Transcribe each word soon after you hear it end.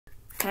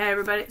Hey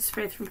everybody, it's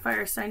Faith from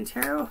Fire Sign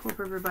Tarot. Hope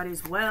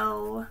everybody's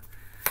well.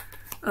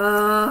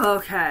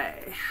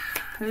 Okay,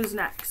 who's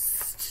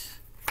next?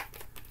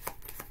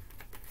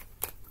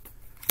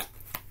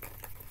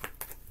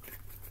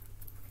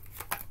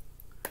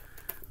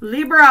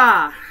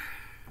 Libra.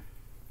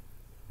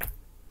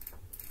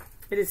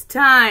 It is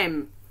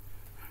time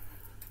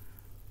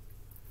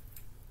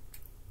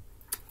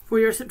for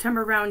your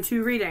September round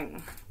 2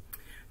 reading.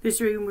 This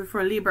reading will be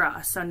for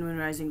Libra, Sun, Moon,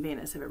 Rising,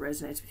 Venus. If it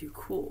resonates with you,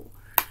 cool.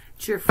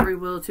 It's your free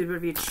will to do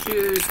whatever you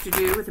choose to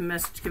do with the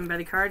message given by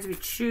the cards. If you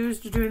choose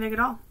to do anything at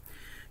all,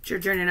 it's your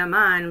journey, not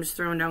mine. I'm just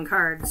throwing down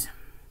cards.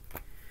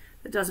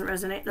 If it doesn't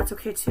resonate, that's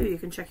okay too. You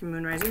can check your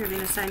Moon, Rising, or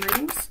Venus sign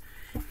readings.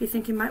 If you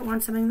think you might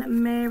want something that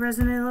may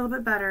resonate a little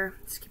bit better,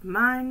 just keep in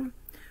mind,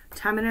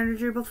 time and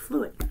energy are both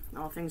fluid.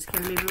 All things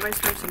can be vice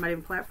versa. You might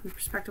even play it from the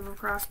perspective of a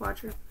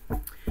cross-watcher.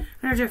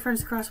 Energy friends,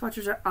 the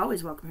cross-watchers are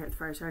always welcome here at the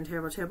Fire Sign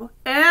Tarot table.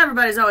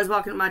 Everybody's always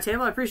welcome at my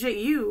table. I appreciate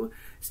you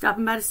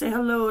stopping by to say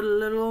hello to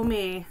little old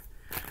me.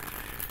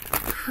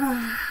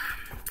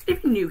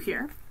 If you're new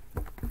here,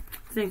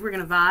 think we're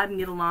going to vibe and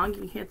get along, you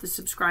can hit the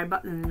subscribe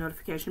button and the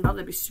notification bell.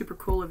 That'd be super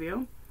cool of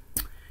you.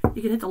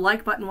 You can hit the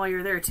like button while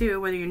you're there too,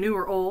 whether you're new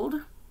or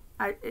old.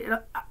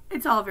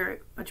 It's all very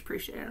much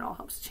appreciated. It all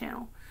helps the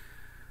channel.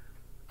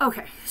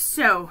 Okay,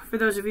 so for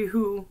those of you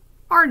who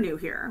are new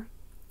here,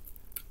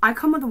 I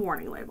come with a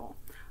warning label.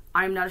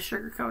 I'm not a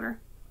sugarcoater.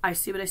 I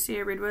see what I see,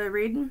 I read what I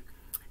read,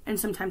 and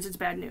sometimes it's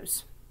bad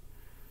news.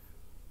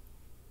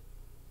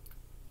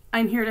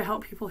 I'm here to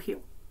help people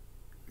heal.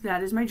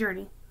 That is my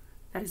journey.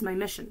 That is my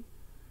mission.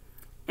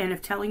 And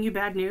if telling you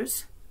bad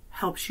news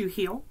helps you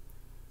heal,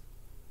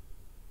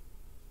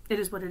 it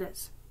is what it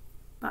is.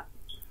 But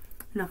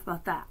enough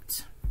about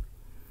that.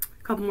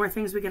 A couple more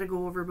things we got to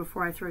go over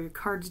before I throw your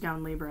cards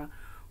down, Libra.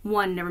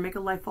 1, never make a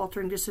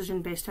life-altering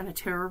decision based on a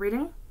tarot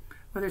reading,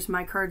 whether it's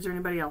my cards or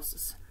anybody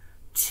else's.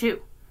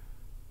 2,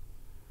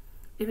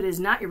 if it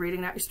is not your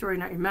reading, not your story,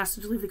 not your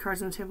message, leave the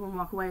cards on the table and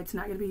walk away. It's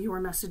not going to be your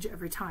message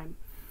every time.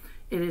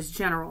 It is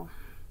general.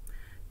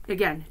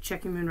 Again,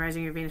 check your Moon,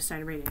 Rising, your Venus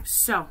sign reading.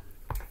 So,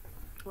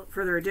 without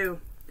further ado,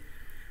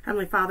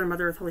 Heavenly Father,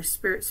 Mother Earth, Holy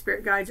Spirit,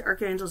 Spirit Guides,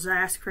 Archangels, I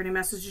ask for any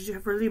messages you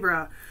have for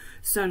Libra,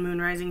 Sun, Moon,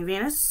 Rising,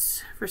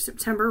 Venus, for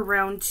September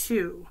round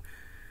 2.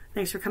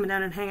 Thanks for coming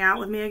down and hang out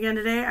with me again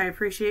today. I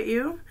appreciate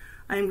you.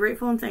 I am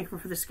grateful and thankful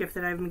for this gift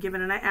that I've been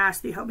given, and I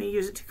ask that you help me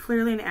use it to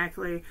clearly and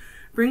accurately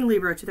bring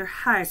Libra to their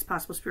highest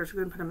possible spiritual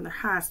good and put them in their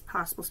highest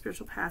possible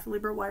spiritual path.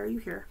 Libra, why are you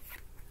here?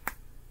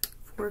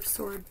 4 of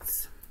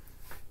Swords.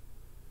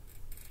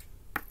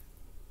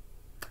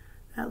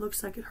 That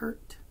looks like it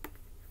hurt.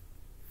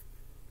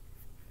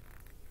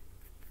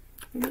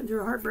 You're going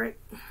through a heartbreak.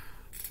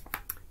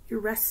 You're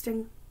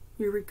resting.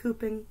 You're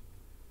recouping.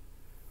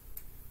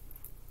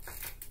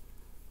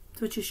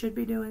 That's what you should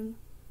be doing.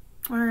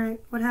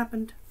 Alright, what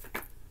happened?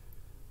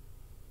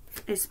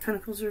 Ace of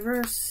Pentacles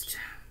reversed.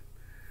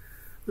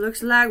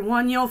 Looks like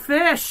won your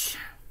fish.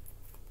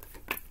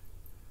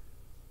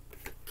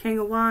 King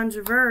of Wands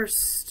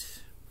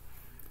reversed.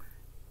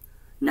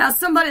 Now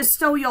somebody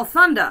stole your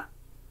thunder.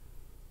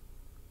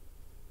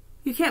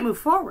 You can't move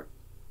forward.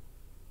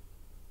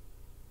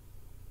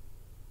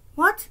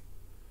 What?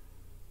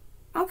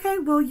 Okay,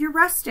 well, you're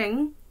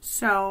resting,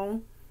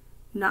 so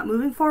not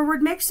moving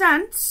forward makes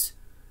sense.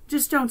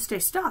 Just don't stay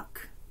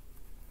stuck.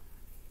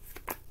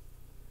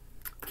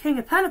 King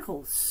of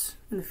Pentacles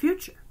in the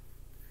future.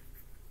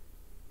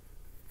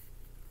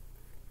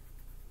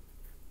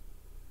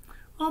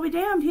 I'll be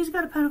damned, he's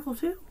got a pentacle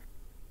too.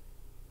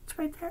 It's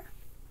right there.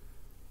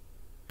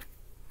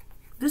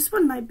 This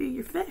one might be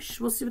your fish.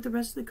 We'll see what the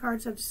rest of the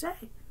cards have to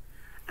say.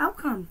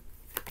 Outcome.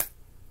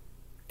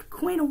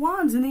 Queen of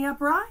Wands in the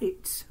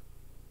upright.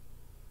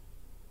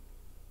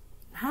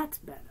 That's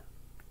better.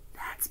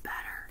 That's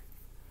better.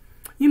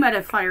 You might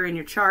have fire in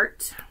your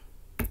chart.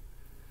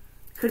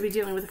 Could be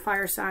dealing with a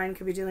fire sign.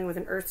 Could be dealing with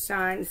an earth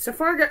sign. So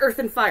far I got earth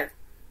and fire.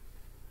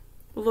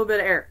 A little bit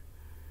of air.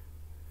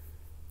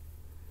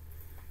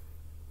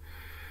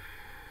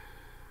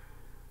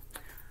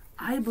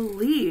 I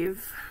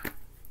believe...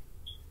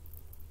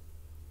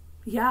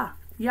 Yeah.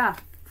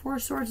 4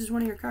 of Swords is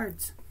one of your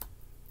cards.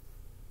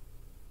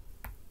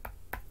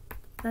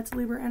 That's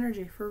Libra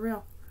energy, for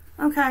real.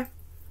 Okay.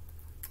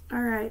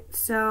 Alright,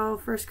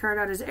 so first card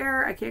out is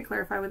air. I can't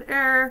clarify with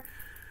air.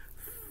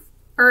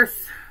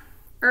 Earth.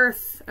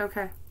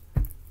 Okay.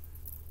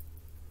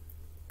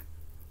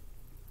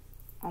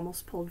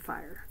 Almost pulled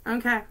fire.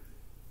 Okay.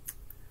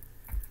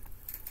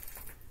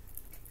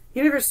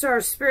 Universe,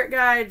 stars, spirit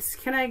guides,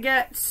 can I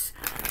get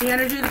the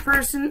energy of the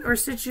person or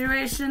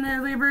situation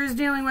that Libra is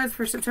dealing with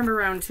for September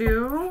round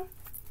 2?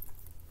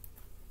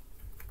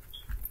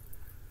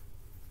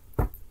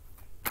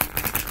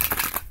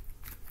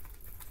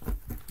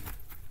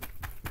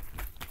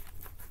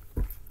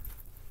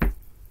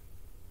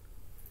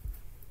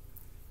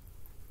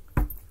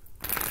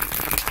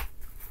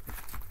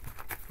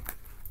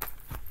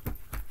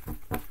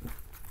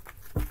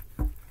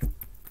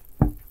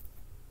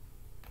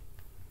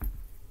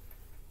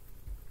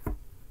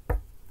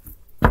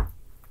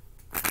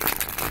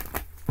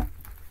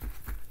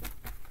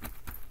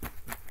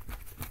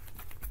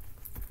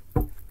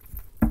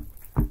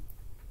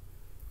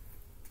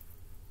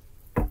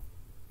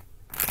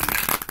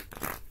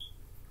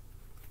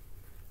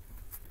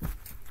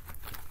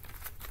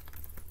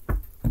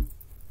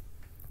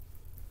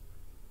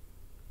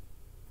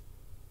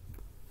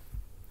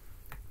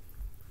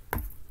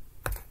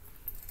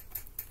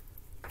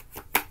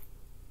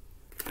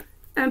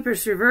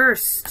 Empress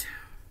reversed.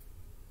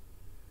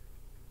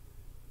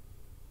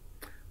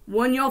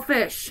 One you'll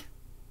fish.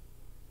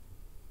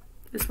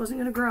 This wasn't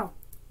going to grow.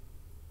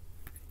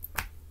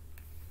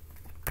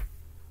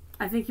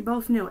 I think you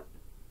both knew it.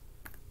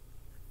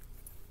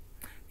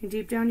 And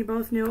deep down you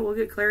both knew it. We'll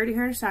get clarity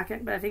here in a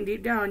second, but I think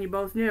deep down you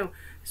both knew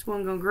this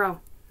wasn't going to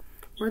grow.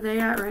 Where are they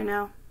at right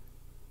now?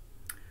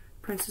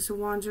 Princess of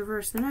Wands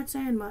reversed. They're not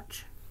saying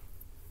much.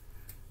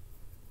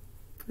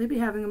 They'd be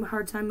having a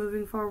hard time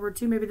moving forward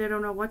too. Maybe they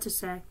don't know what to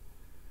say.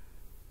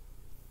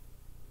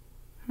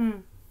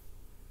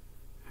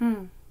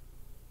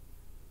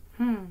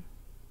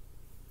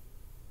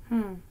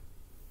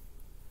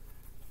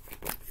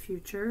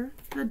 Future,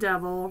 the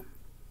devil,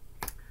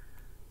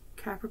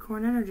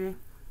 Capricorn energy.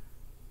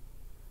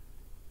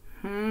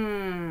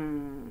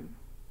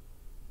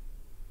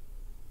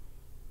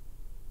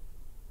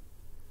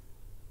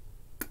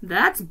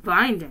 That's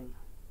binding.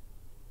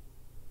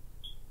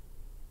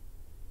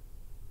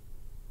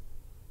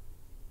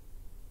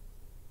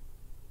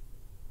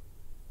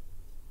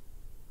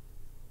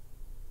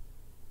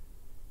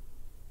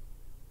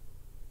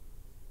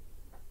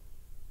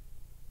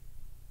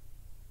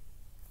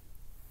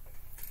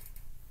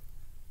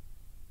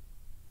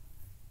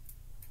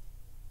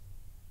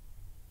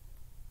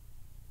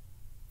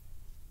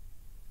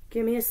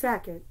 Give me a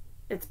second.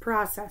 It's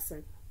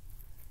processing.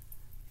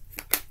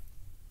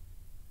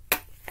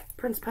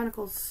 Prince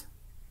Pentacles.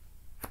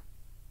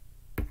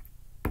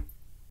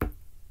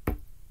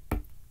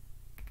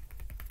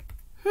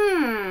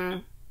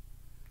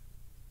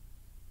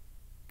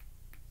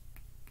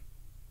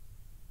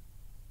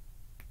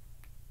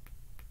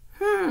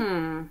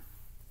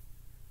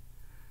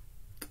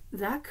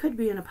 That could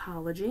be an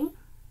apology.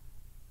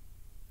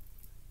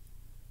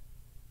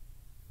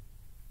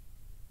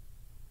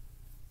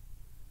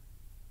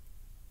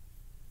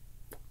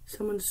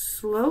 Someone's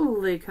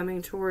slowly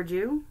coming toward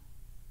you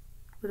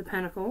with a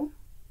pentacle.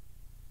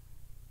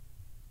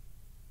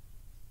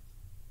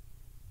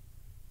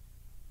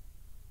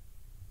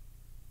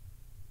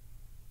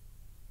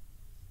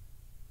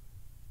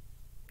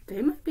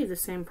 They might be the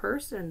same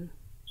person.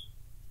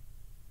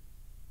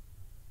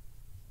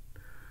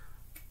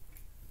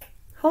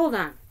 Hold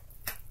on.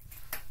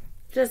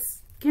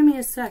 Just give me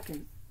a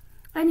second.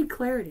 I need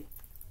clarity.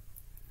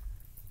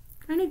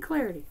 I need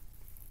clarity.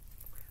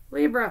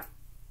 Libra.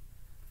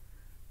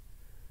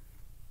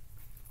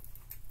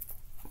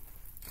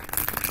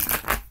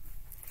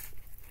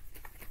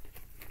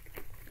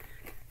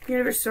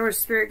 Universe, Source,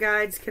 Spirit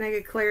Guides, can I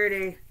get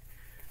clarity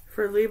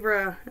for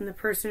Libra and the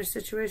person or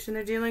situation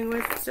they're dealing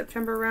with?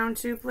 September round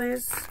 2,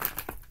 please.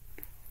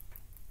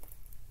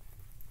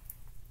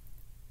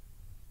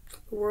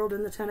 The World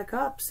and the Ten of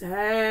Cups.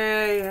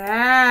 Hey,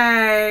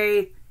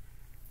 hey.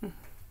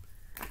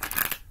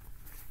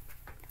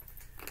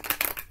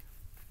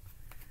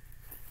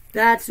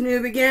 That's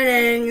new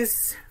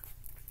beginnings.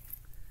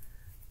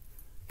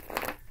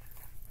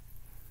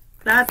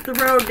 That's the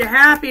road to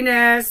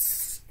happiness.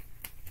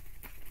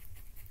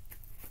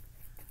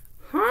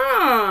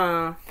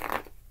 Huh.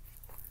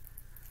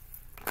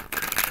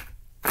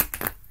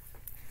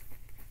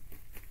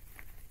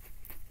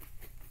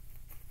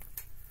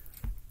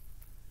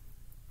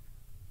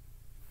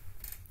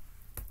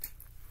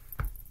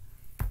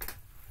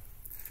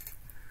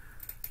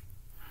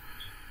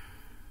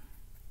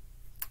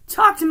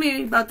 Talk to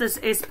me about this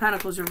Ace of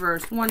Pentacles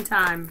reversed one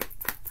time.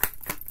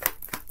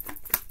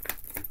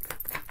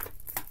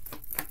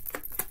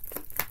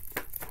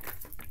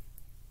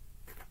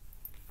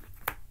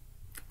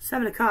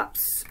 Seven of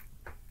Cups.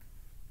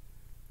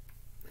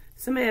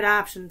 Somebody had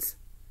options.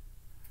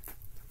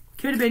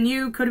 Could have been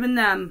you, could have been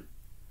them.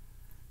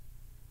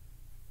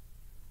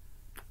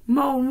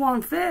 Mowing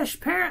one fish,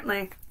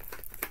 apparently.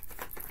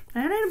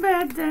 That ain't a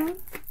bad thing.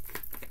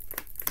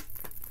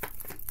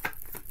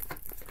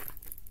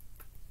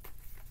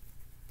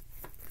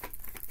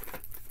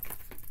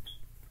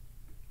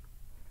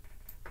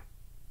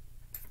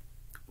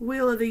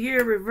 Wheel of the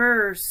Year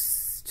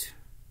reversed.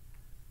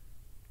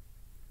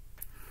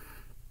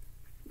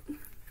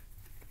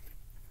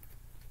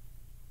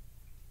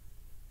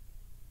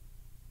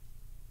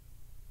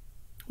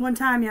 One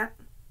time yet.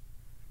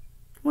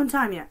 One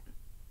time yet.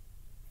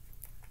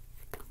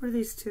 What are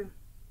these two?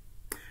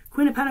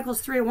 Queen of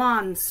Pentacles, Three of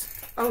Wands.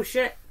 Oh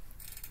shit.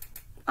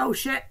 Oh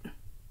shit.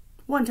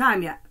 One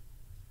time yet.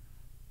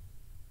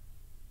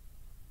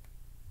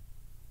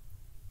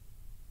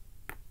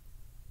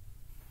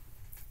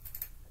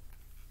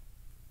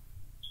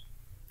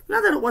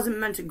 Not that it wasn't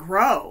meant to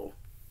grow.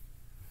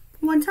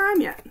 One time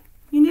yet.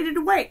 You needed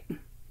to wait.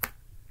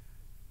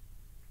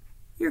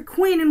 You're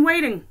queen in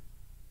waiting.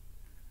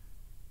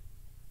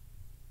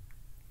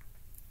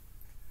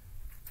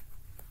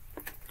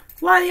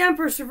 Why the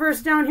Empress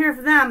reversed down here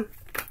for them?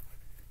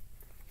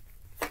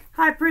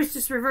 High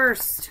Priestess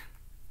reversed.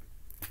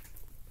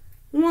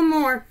 One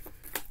more.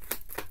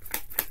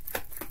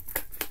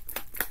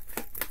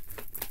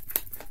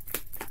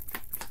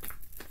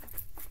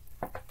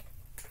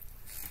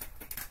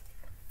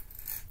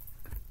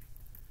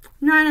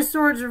 Nine of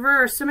Swords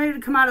reversed. Somebody to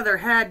come out of their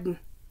head.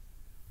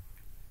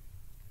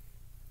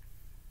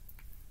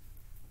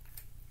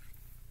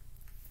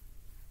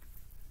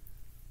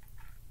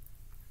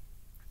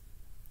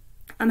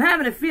 I'm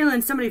having a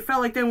feeling somebody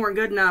felt like they weren't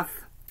good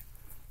enough.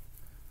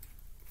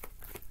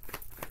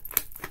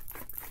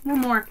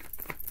 One more.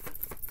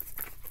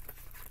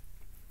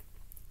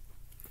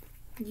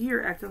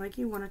 You're acting like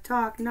you want to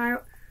talk. 10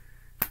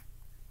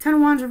 of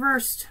Wands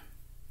reversed.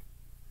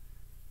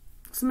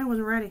 Somebody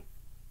wasn't ready.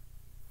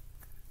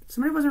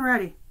 Somebody wasn't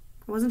ready.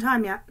 It wasn't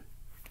time yet.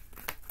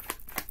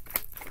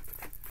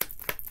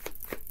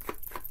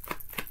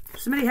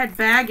 Somebody had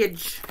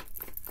baggage.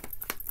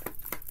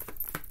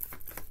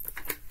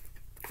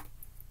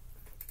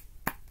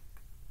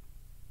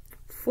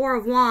 Four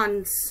of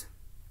Wands.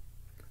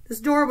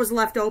 This door was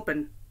left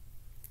open.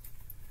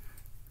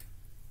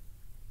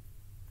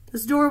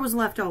 This door was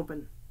left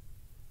open.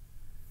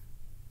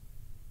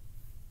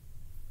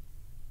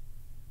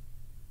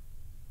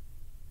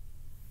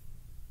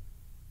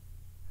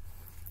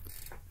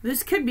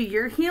 This could be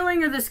your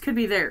healing or this could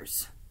be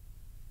theirs.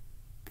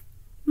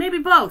 Maybe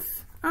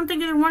both. I don't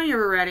think either one of you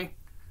are ready.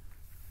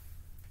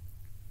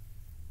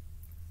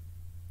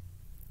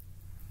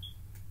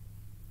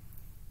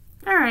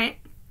 Alright.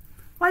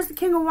 Why is the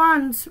King of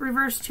Wands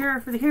reversed here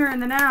for the here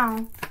and the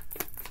now?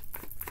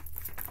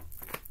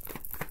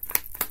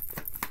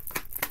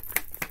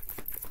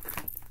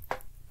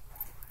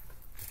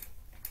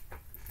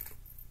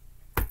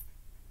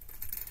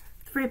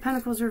 Three of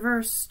Pentacles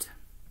reversed.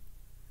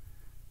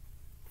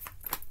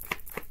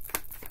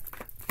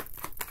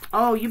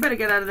 Oh, you better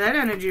get out of that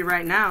energy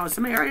right now.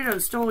 Somebody already done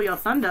stole your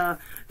thunder.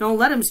 Don't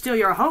let him steal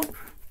your hope.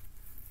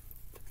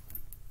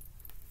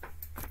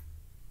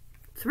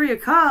 Three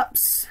of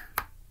Cups.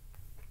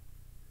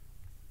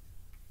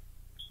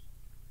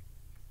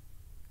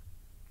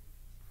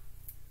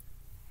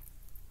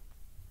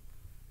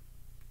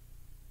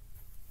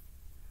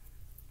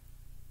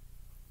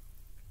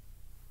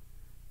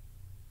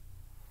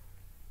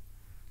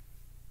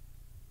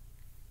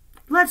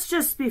 Let's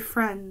just be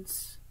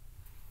friends.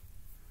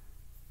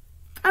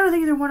 I don't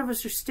think either one of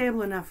us are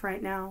stable enough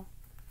right now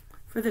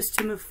for this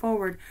to move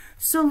forward.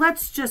 So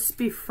let's just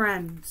be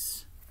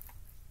friends.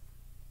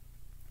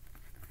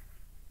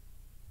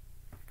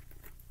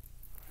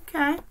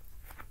 Okay.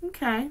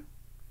 Okay.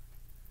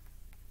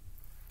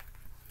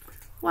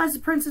 Why is the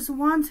Princess of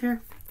Wands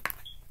here?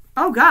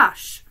 Oh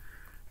gosh.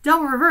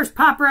 Double reverse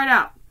popped right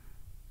out.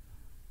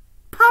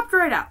 Popped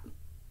right out.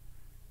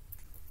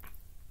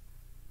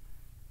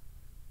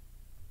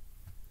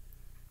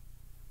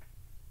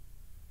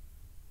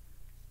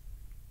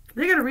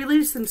 They're going to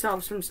release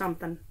themselves from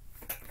something.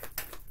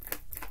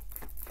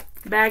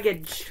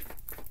 Baggage.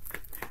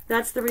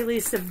 That's the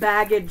release of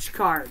baggage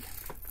card.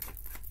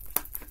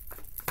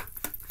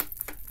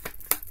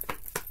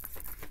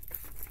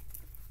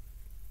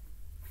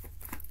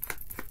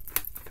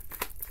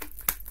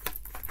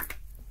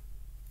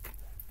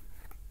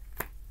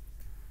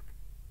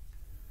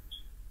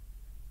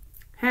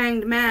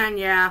 Hanged Man,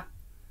 yeah.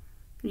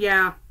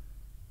 Yeah.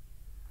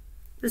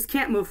 This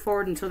can't move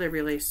forward until they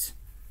release.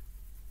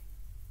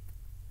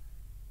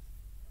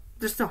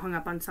 They're still hung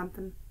up on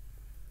something.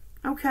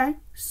 Okay,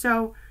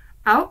 so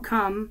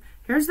outcome.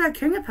 Here's that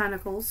King of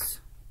Pentacles.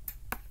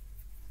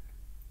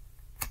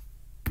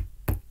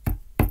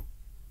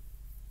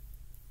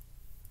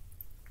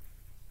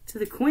 To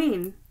the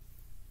Queen.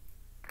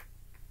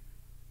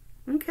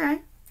 Okay.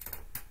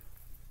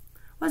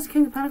 What's the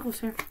King of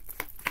Pentacles here?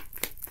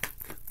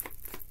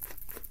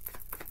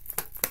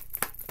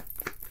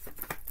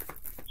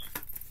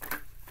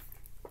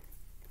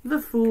 The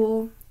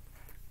Fool.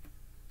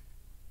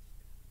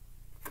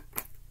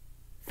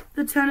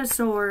 The Ten of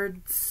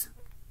Swords.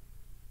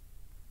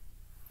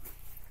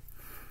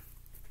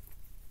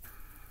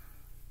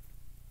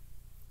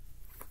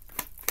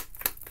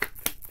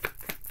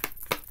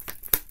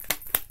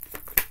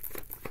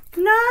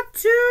 Not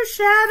too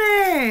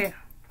shabby.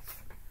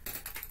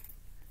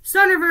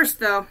 Sun reversed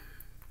though.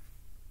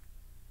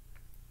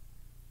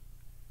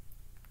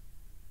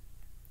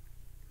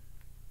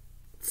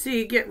 So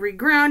you get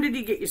regrounded,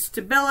 you get your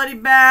stability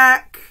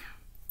back.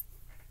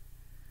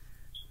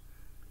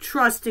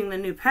 Trusting the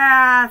new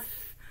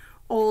path.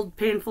 Old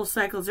painful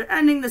cycles are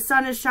ending. The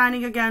sun is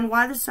shining again.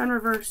 Why the sun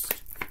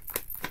reversed?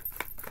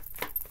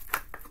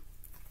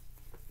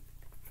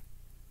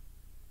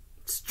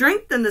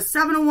 Strength and the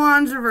Seven of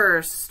Wands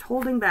reversed.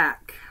 Holding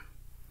back.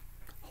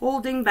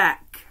 Holding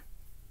back.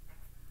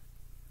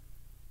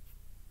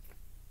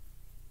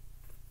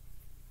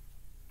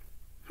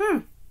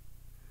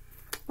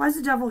 Why is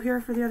the Devil here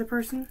for the other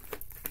person?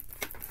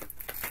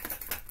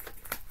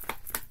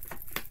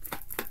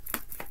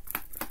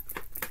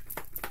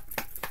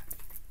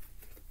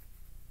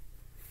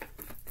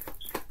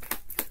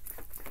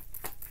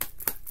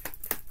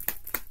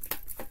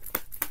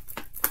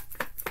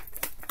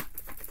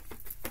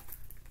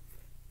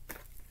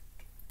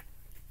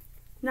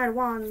 Knight of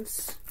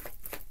Wands.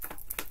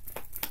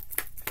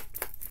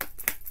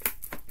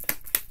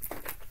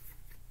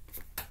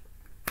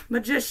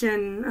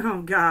 Magician.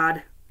 Oh,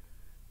 God.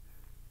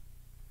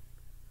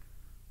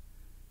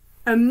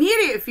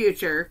 Immediate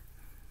future.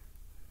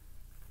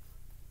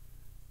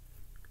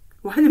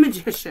 Why the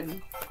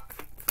Magician?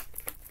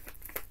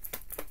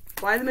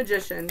 Why the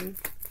Magician?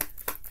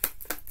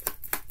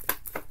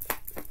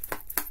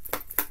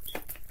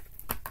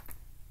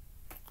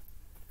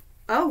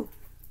 Oh,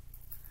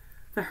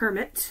 the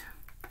Hermit.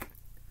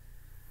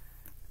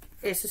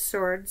 Ace of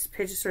Swords,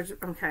 Page of Swords.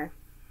 Okay.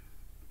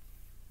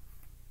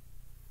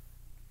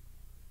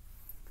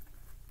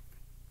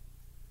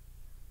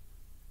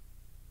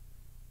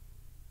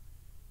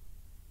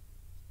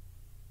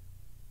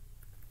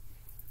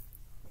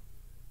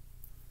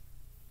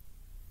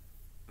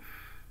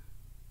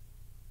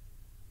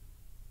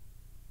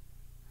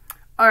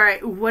 All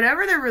right,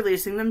 whatever they're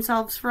releasing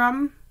themselves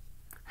from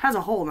has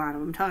a hold on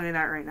them. I'm telling you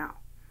that right now.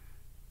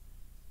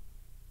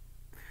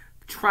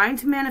 Trying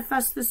to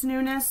manifest this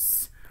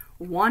newness,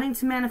 wanting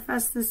to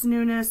manifest this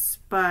newness,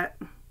 but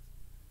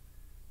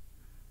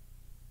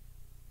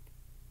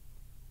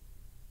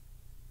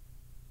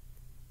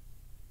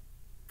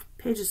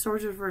Page of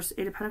Swords reverse,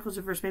 Eight of Pentacles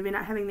reverse, maybe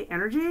not having the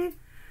energy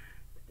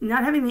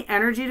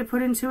to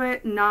put into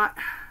it, not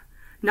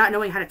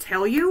knowing how to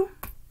tell you.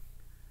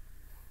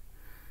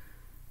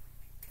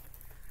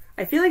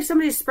 I feel like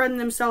somebody's spreading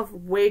themselves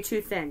way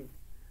too thin.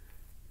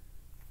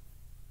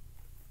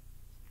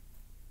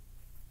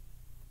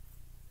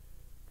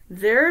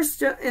 They're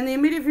still, in the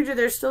immediate future,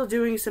 they're still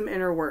doing some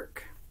inner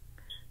work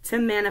to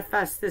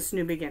manifest this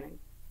new beginning.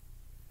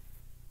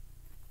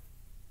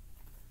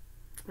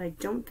 I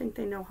don't think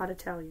they know how to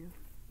tell you.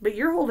 But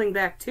you're holding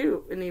back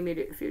too in the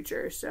immediate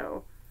future,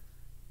 so.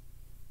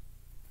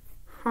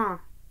 Huh.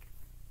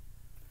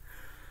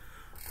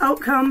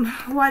 Outcome.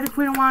 Why the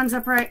Queen of Wands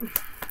upright?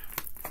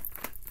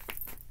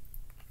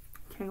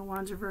 King of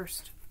Wands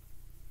reversed.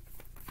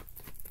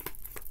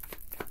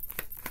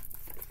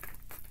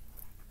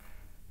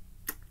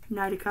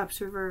 Knight of Cups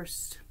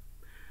reversed.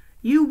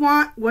 You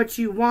want what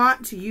you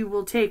want. You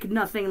will take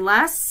nothing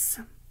less.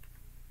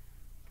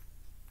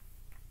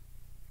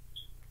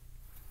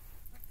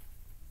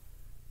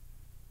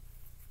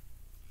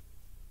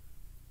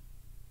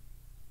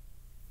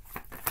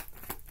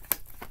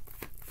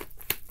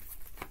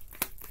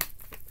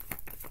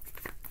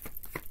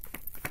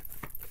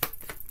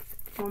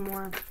 One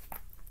more.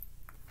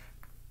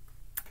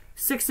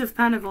 Six of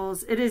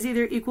Pentacles. It is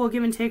either equal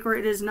give and take or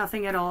it is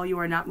nothing at all. You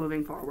are not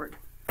moving forward.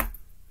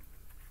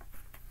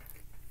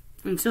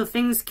 Until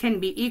things can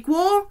be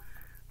equal,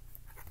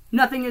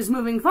 nothing is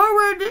moving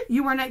forward.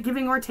 You are not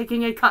giving or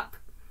taking a cup.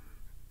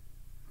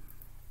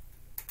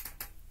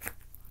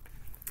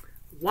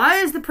 Why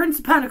is the Prince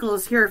of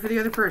Pentacles here for the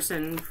other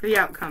person, for the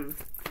outcome?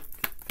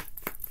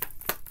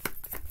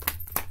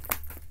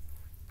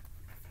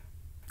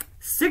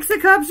 Six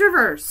of Cups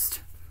reversed.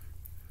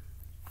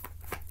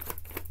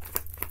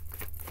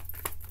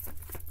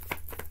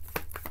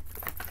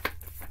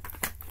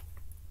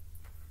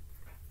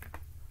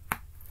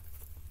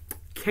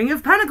 King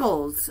of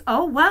Pentacles.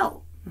 Oh,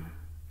 well.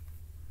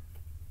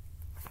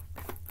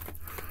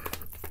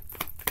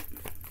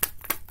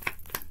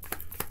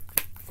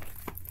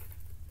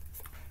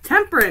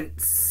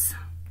 Temperance.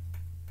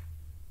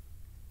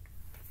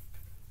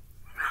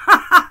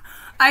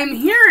 I'm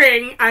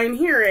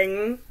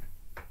hearing.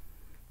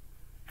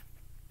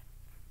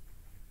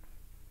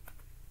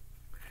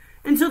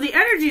 Until the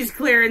energy's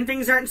clear and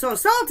things aren't so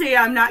salty,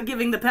 I'm not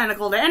giving the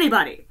pentacle to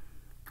anybody.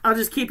 I'll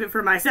just keep it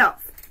for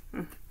myself.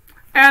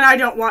 And I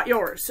don't want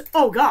yours.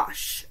 Oh,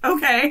 gosh.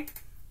 Okay.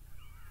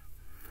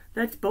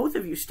 That's both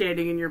of you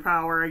standing in your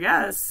power, I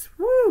guess.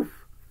 Woo.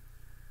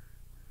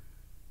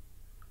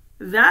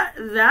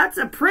 That's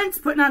a prince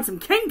putting on some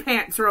king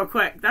pants real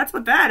quick. That's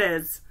what that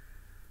is.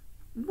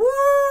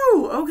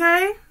 Woo.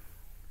 Okay.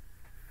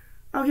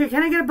 Okay,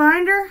 can I get a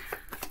binder?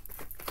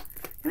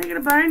 Can I get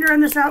a binder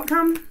on this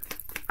outcome?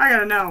 I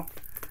gotta know.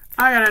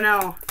 I gotta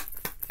know.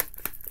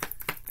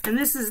 And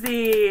this is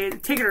the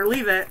take it or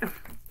leave it.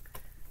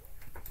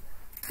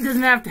 It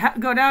doesn't have to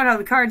go down how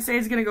the cards say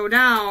it's going to go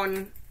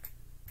down.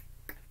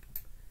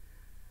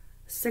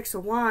 Six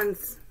of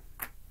Wands.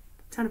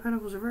 Ten of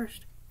Pentacles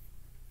reversed.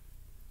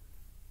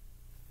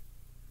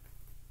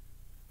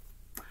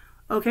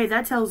 Okay,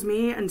 that tells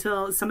me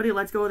until somebody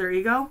lets go of their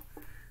ego,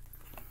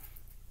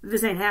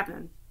 this ain't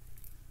happening.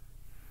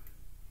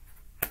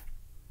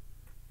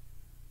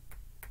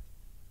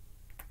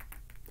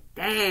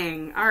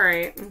 Dang.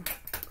 Alright.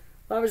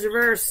 Love is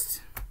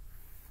reversed.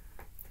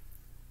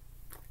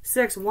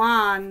 Six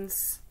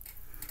Wands.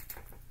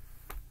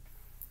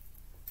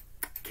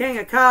 King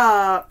of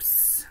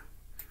Cups.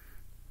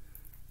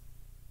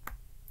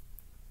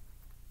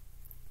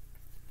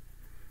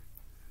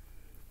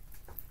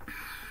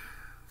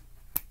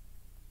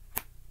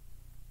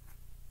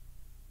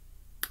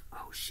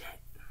 Oh, shit.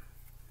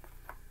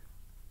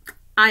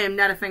 I am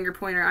not a finger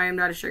pointer. I am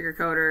not a sugar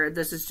coater.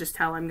 This is just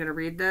how I'm going to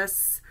read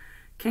this.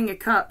 King of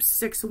Cups,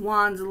 Six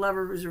Wands,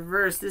 Lover is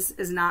reversed. This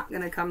is not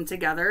going to come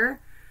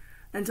together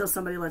until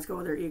somebody lets go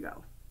of their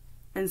ego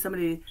and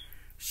somebody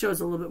shows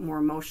a little bit more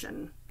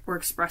emotion or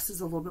expresses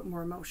a little bit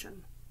more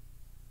emotion.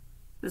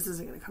 This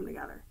isn't going to come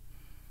together.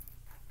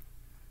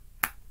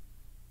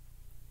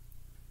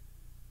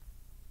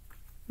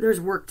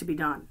 There's work to be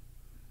done.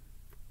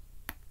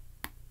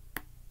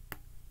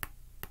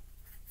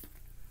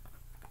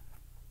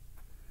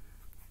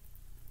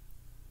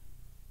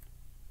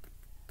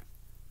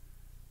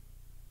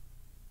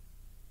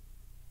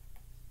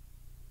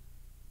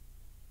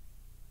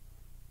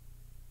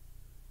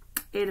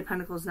 Eight of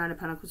Pentacles, Nine of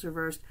Pentacles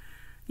reversed.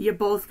 You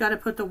both got to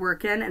put the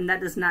work in, and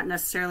that does not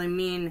necessarily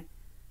mean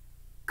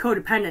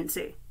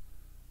codependency.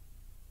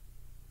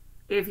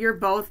 If you're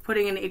both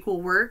putting in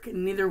equal work,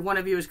 neither one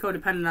of you is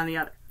codependent on the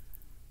other.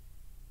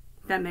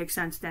 That makes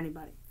sense to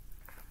anybody.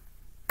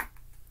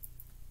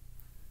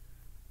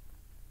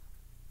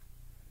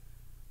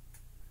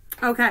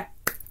 Okay,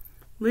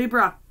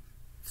 Libra,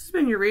 this has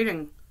been your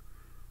reading.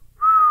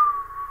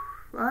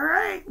 All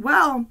right,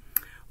 well,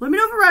 let me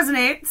know if it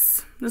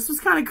resonates. This was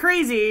kind of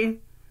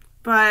crazy,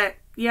 but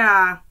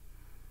yeah,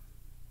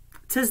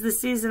 'tis the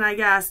season, I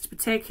guess. But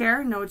take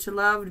care, know what you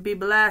love, be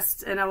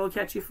blessed, and I will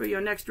catch you for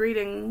your next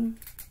reading.